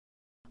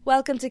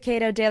Welcome to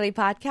Cato Daily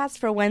Podcast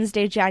for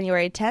Wednesday,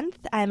 January 10th.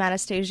 I'm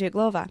Anastasia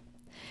Glova.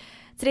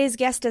 Today's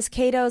guest is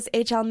Cato's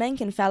H.L.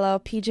 Mencken Fellow,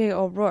 P.J.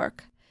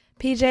 O'Rourke.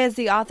 P.J. is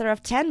the author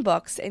of 10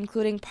 books,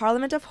 including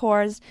Parliament of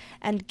Whores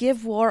and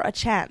Give War a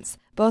Chance,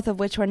 both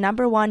of which were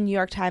 #1 New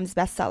York Times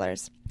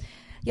bestsellers.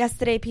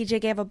 Yesterday, P.J.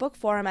 gave a book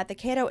forum at the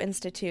Cato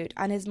Institute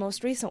on his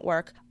most recent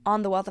work,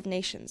 On the Wealth of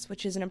Nations,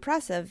 which is an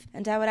impressive,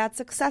 and I would add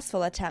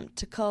successful attempt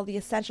to cull the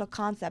essential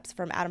concepts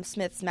from Adam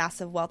Smith's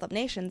massive Wealth of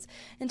Nations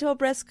into a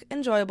brisk,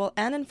 enjoyable,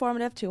 and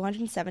informative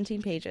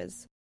 217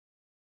 pages.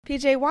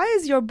 P.J., why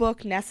is your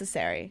book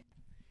necessary?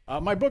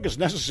 My book is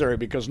necessary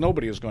because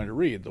nobody is going to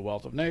read The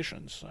Wealth of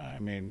Nations. I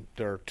mean,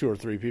 there are 2 or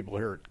 3 people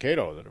here at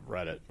Cato that have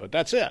read it, but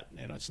that's it.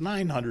 It's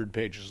 900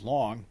 pages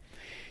long.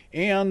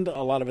 And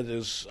a lot of it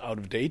is out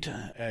of date.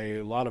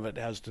 A lot of it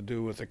has to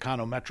do with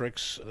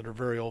econometrics that are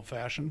very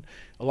old-fashioned.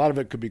 A lot of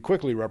it could be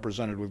quickly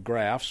represented with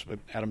graphs, but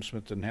Adam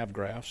Smith didn't have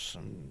graphs.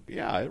 And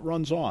yeah, it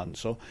runs on.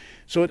 So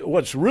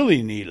what's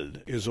really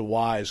needed is a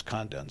wise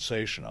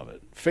condensation of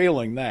it.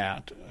 Failing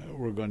that,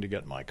 we're going to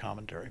get my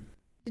commentary.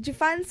 Did you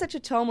find such a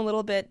tome a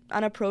little bit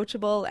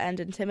unapproachable and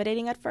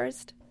intimidating at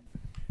first?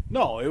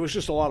 No, it was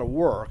just a lot of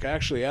work.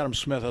 Actually, Adam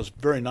Smith has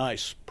very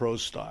nice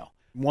prose style.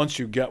 Once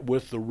you get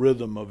with the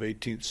rhythm of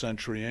 18th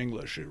century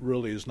English, it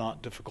really is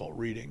not difficult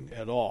reading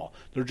at all.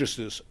 There just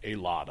is a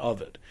lot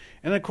of it.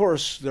 And of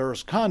course,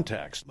 there's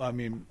context. I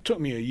mean, it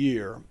took me a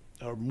year,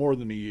 or more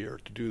than a year,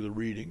 to do the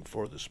reading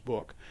for this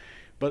book.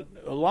 But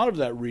a lot of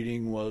that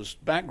reading was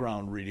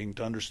background reading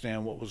to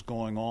understand what was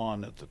going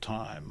on at the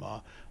time.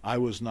 I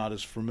was not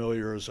as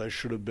familiar as I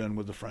should have been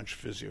with the French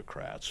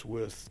physiocrats,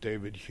 with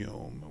David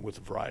Hume, with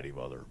a variety of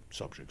other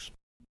subjects.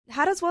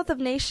 How does Wealth of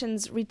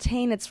Nations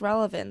retain its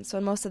relevance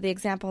when most of the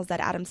examples that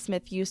Adam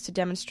Smith used to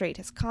demonstrate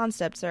his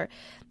concepts are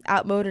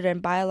outmoded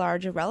and by and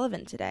large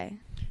irrelevant today?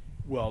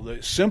 Well,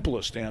 the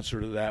simplest answer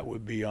to that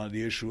would be on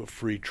the issue of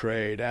free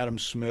trade. Adam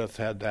Smith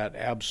had that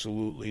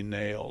absolutely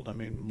nailed. I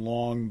mean,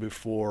 long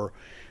before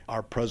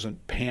our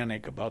present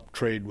panic about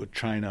trade with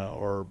China,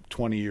 or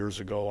 20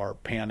 years ago, our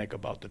panic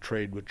about the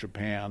trade with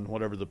Japan,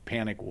 whatever the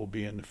panic will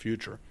be in the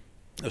future.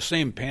 The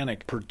same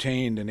panic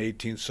pertained in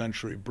 18th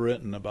century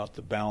Britain about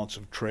the balance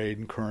of trade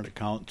and current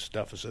accounts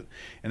deficit.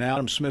 And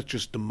Adam Smith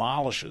just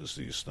demolishes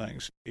these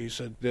things. He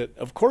said that,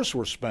 of course,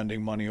 we're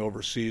spending money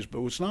overseas,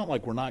 but it's not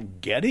like we're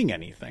not getting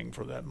anything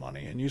for that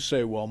money. And you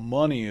say, well,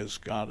 money has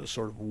got a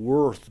sort of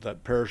worth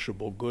that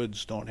perishable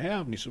goods don't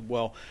have. And he said,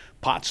 well,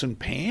 pots and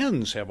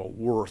pans have a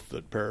worth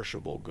that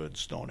perishable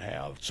goods don't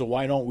have. So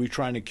why don't we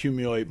try and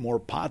accumulate more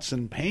pots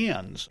and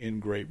pans in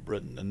Great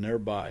Britain and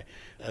thereby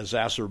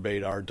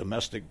exacerbate our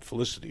domestic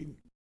felicity?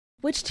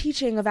 Which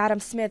teaching of Adam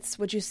Smith's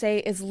would you say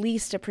is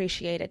least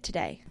appreciated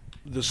today?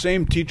 The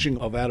same teaching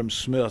of Adam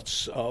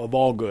Smith's, of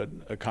all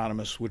good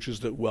economists, which is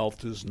that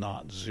wealth is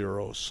not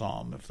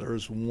zero-sum. If there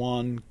is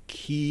one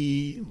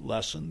key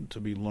lesson to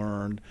be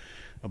learned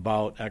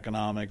about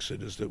economics,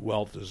 it is that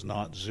wealth is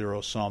not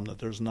zero-sum, that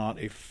there's not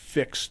a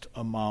fixed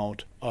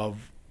amount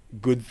of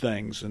good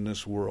things in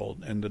this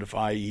world, and that if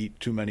I eat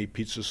too many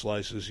pizza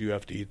slices, you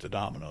have to eat the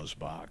Domino's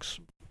box.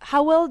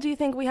 How well do you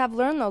think we have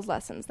learned those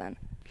lessons then?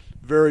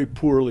 Very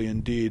poorly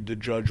indeed, to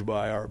judge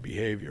by our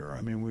behavior.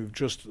 I mean, we've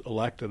just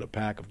elected a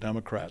pack of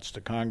Democrats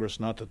to Congress,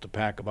 not that the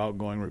pack of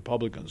outgoing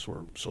Republicans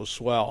were so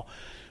swell,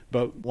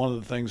 but one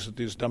of the things that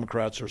these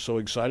Democrats are so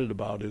excited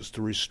about is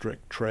to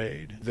restrict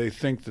trade. They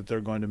think that they're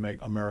going to make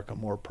America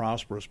more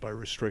prosperous by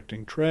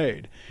restricting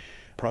trade.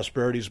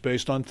 Prosperity is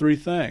based on 3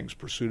 things: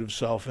 pursuit of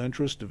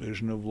self-interest,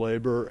 division of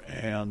labor,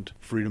 and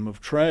freedom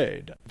of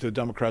trade. The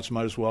Democrats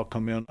might as well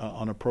come in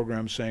on a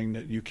program saying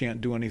that you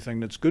can't do anything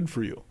that's good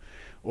for you,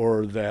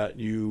 or that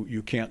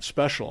you can't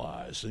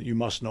specialize, that you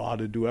must know how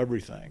to do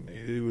everything.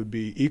 It would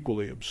be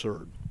equally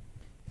absurd.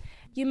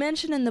 You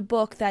mention in the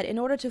book that in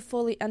order to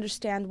fully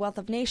understand Wealth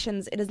of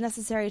Nations, it is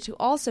necessary to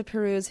also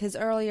peruse his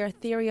earlier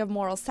theory of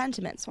moral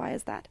sentiments. Why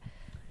is that?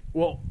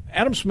 Well,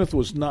 Adam Smith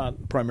was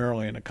not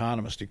primarily an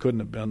economist. He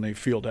couldn't have been. The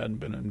field hadn't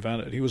been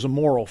invented. He was a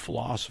moral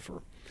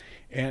philosopher.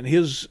 And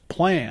his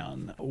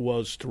plan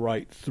was to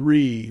write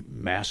 3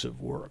 massive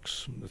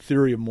works: The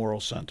Theory of Moral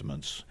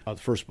Sentiments, the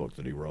first book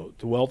that he wrote,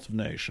 The Wealth of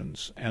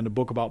Nations, and a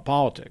book about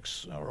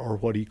politics, or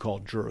what he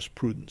called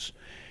jurisprudence.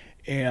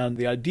 And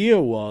the idea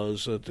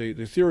was that the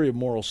theory of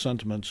moral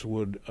sentiments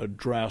would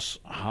address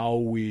how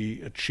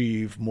we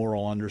achieve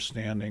moral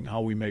understanding,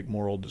 how we make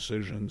moral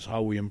decisions,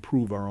 how we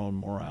improve our own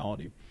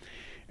morality.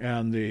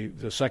 And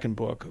the second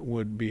book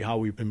would be how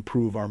we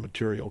improve our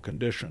material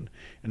condition.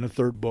 And the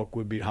third book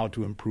would be how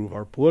to improve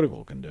our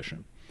political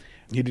condition.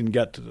 He didn't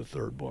get to the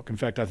third book. In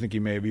fact, I think he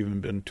may have even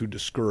been too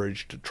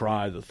discouraged to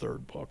try the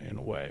third book in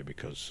a way,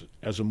 because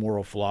as a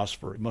moral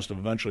philosopher, he must have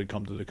eventually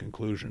come to the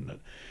conclusion that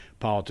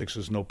politics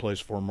is no place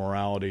for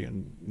morality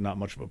and not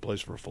much of a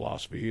place for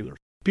philosophy either.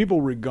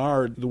 People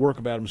regard the work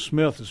of Adam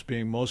Smith as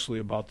being mostly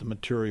about the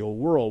material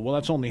world. Well,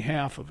 that's only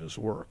half of his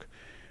work.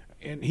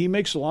 And he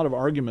makes a lot of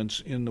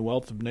arguments in The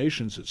Wealth of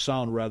Nations that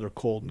sound rather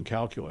cold and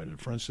calculated.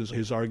 For instance,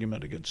 his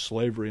argument against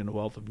slavery in The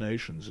Wealth of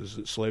Nations is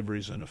that slavery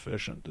is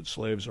inefficient, that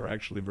slaves are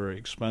actually very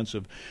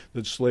expensive,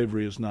 that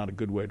slavery is not a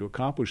good way to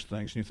accomplish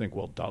things. And you think,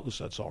 well, doubtless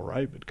that's all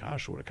right, but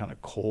gosh, what a kind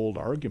of cold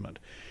argument.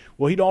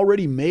 Well, he'd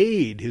already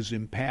made his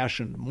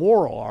impassioned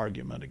moral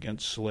argument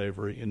against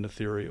slavery in The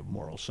Theory of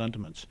Moral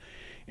Sentiments.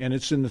 And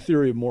it's in The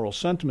Theory of Moral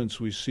Sentiments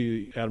we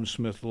see Adam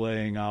Smith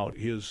laying out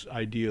his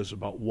ideas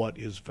about what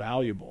is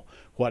valuable,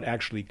 what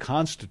actually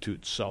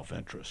constitutes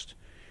self-interest.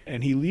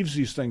 And he leaves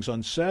these things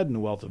unsaid in The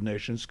Wealth of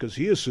Nations because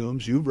he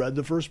assumes you've read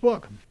the first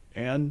book,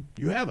 and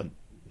you haven't,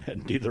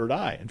 and neither had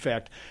I. In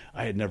fact,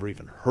 I had never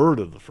even heard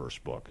of the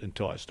first book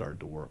until I started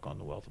to work on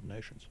The Wealth of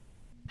Nations.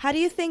 How do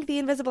you think the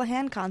invisible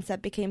hand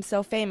concept became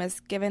so famous,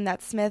 given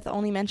that Smith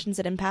only mentions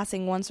it in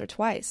passing once or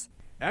twice?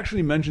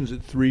 Actually mentions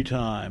it 3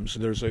 times.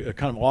 There's a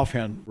kind of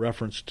offhand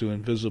reference to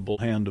Invisible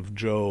Hand of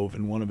Jove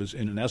in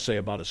an essay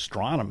about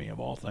astronomy, of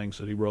all things,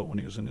 that he wrote when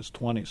he was in his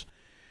 20s.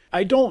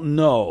 I don't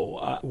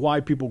know why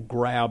people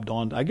grabbed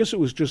on. I guess it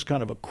was just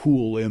kind of a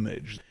cool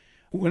image.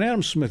 When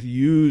Adam Smith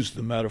used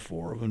the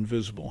metaphor of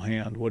invisible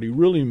hand, what he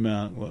really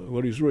meant,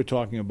 what he was really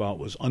talking about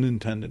was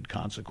unintended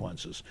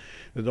consequences.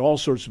 There are all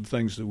sorts of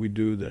things that we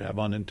do that have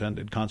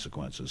unintended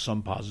consequences,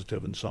 some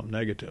positive and some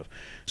negative.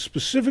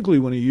 Specifically,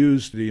 when he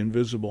used the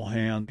invisible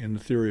hand in The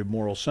Theory of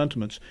Moral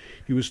Sentiments,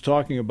 he was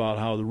talking about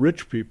how the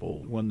rich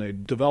people, when they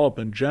develop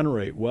and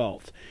generate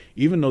wealth,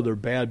 even though they're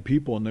bad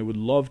people and they would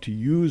love to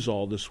use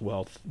all this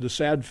wealth, the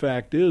sad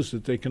fact is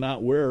that they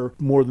cannot wear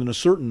more than a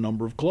certain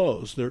number of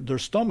clothes. Their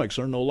stomachs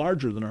are no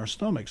larger than our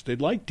stomachs. They'd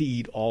like to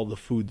eat all the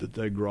food that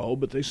they grow,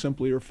 but they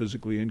simply are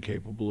physically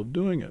incapable of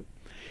doing it.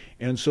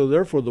 And so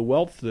therefore the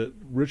wealth that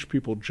rich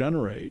people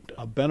generate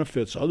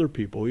benefits other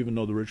people, even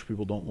though the rich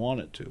people don't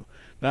want it to.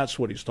 That's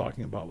what he's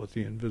talking about with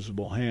the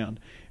invisible hand.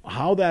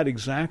 How that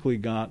exactly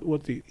got,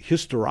 what the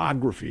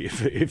historiography,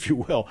 if you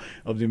will,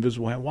 of the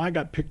invisible hand, why it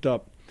got picked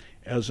up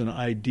as an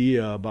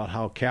idea about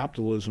how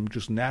capitalism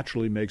just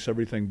naturally makes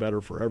everything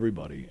better for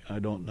everybody, I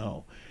don't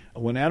know.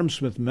 When Adam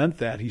Smith meant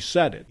that, he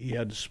said it. He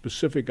had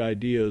specific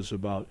ideas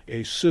about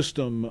a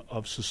system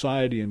of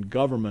society and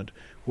government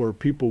where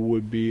people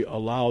would be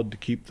allowed to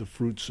keep the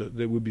fruits,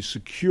 they would be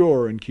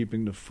secure in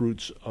keeping the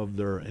fruits of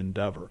their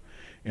endeavor,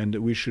 and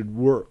that we should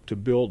work to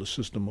build a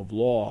system of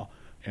law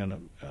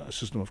and a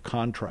system of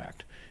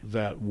contract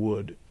that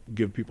would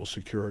give people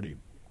security.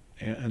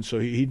 And so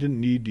he didn't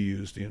need to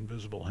use the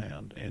invisible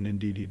hand, and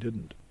indeed he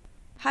didn't.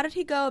 How did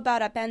he go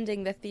about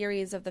upending the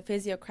theories of the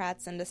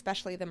physiocrats and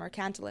especially the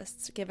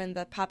mercantilists, given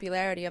the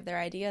popularity of their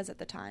ideas at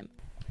the time?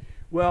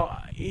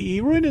 Well,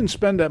 he really didn't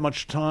spend that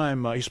much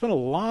time. He spent a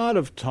lot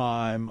of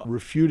time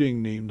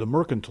refuting the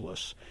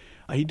mercantilists.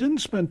 He didn't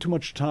spend too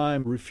much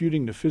time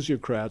refuting the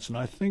physiocrats, and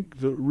I think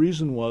the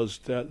reason was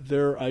that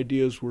their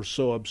ideas were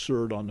so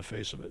absurd on the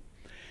face of it.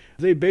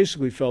 They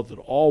basically felt that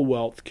all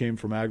wealth came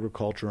from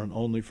agriculture and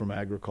only from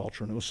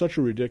agriculture. And it was such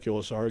a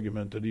ridiculous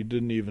argument that he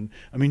didn't even,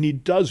 he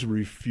does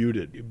refute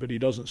it, but he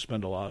doesn't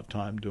spend a lot of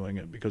time doing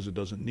it because it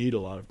doesn't need a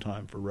lot of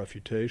time for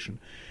refutation.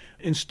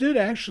 Instead,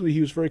 actually, he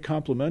was very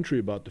complimentary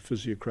about the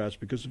physiocrats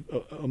because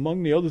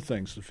among the other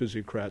things the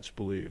physiocrats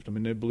believed,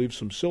 they believed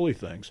some silly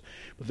things,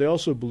 but they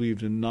also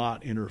believed in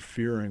not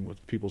interfering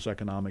with people's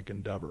economic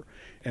endeavor.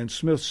 And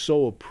Smith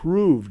so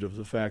approved of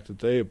the fact that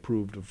they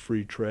approved of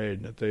free trade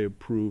and that they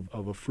approved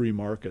of a free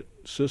market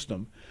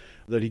system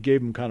that he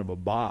gave them kind of a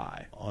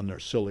buy on their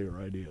sillier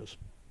ideas.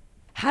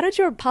 How did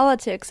your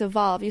politics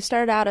evolve? You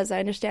started out, as I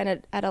understand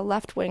it, at a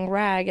left-wing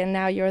rag, and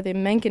now you're the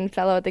Mencken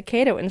Fellow at the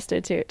Cato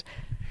Institute.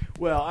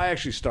 Well, I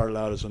actually started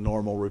out as a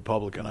normal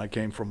Republican. I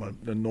came from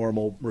a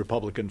normal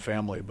Republican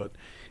family, but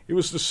it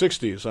was the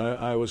 60s.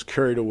 I was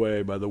carried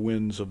away by the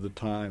winds of the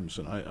times,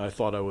 and I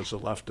thought I was a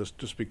leftist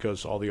just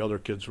because all the other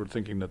kids were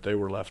thinking that they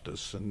were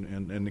leftists,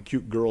 and the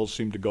cute girls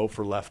seemed to go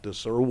for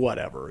leftists or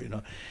whatever,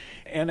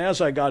 And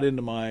as I got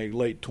into my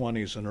late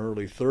 20s and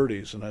early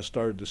 30s, and I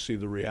started to see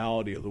the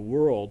reality of the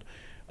world,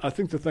 I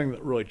think the thing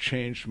that really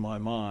changed my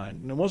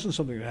mind, and it wasn't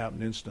something that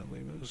happened instantly,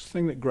 but it was the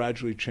thing that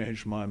gradually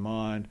changed my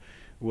mind,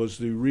 was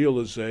the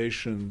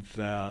realization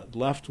that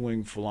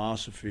left-wing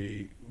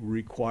philosophy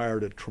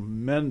required a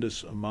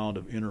tremendous amount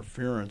of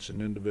interference in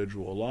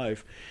individual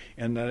life,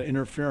 and that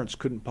interference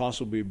couldn't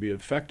possibly be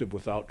effective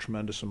without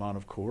tremendous amount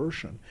of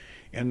coercion,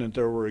 and that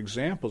there were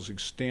examples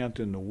extant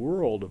in the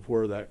world of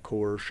where that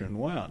coercion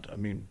went.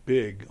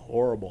 Big,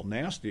 horrible,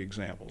 nasty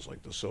examples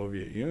like the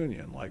Soviet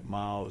Union, like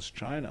Mao's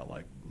China,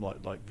 like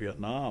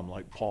Vietnam,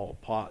 like Pol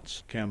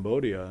Pot's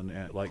Cambodia,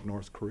 and like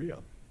North Korea.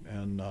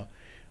 And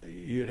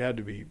it had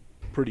to be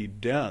pretty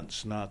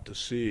dense not to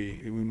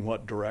see in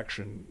what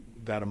direction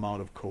that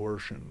amount of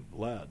coercion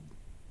led.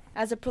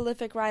 As a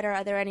prolific writer,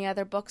 are there any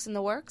other books in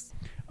the works?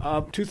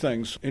 2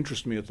 things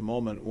interest me at the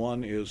moment.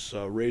 One is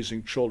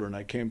raising children.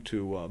 I came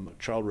to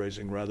child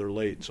raising rather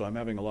late, so I'm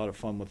having a lot of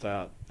fun with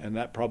that, and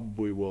that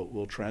probably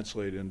will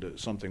translate into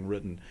something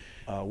written.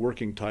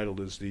 Working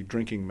title is The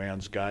Drinking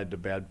Man's Guide to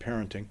Bad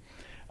Parenting.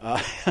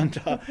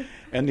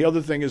 And the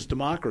other thing is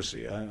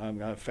democracy.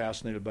 I'm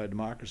fascinated by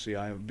democracy.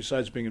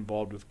 Besides being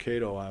involved with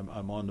Cato,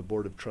 I'm on the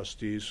board of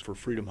trustees for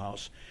Freedom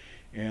House.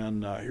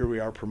 And here we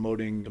are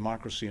promoting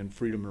democracy and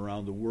freedom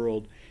around the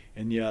world.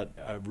 And yet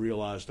I've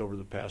realized over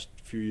the past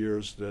few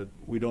years that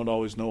we don't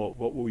always know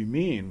what we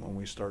mean when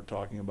we start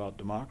talking about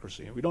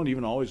democracy. And we don't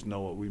even always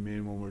know what we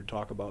mean when we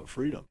talk about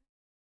freedom.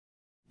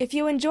 If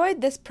you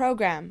enjoyed this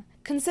program,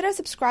 consider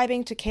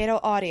subscribing to Cato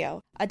Audio,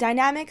 a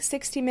dynamic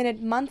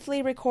 60-minute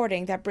monthly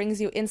recording that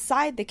brings you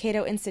inside the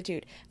Cato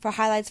Institute for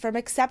highlights from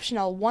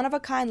exceptional,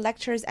 one-of-a-kind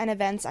lectures and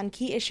events on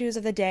key issues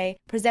of the day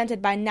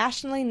presented by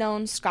nationally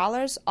known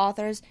scholars,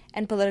 authors,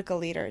 and political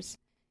leaders.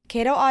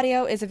 Cato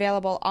Audio is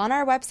available on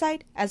our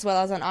website as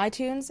well as on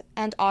iTunes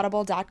and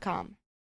audible.com.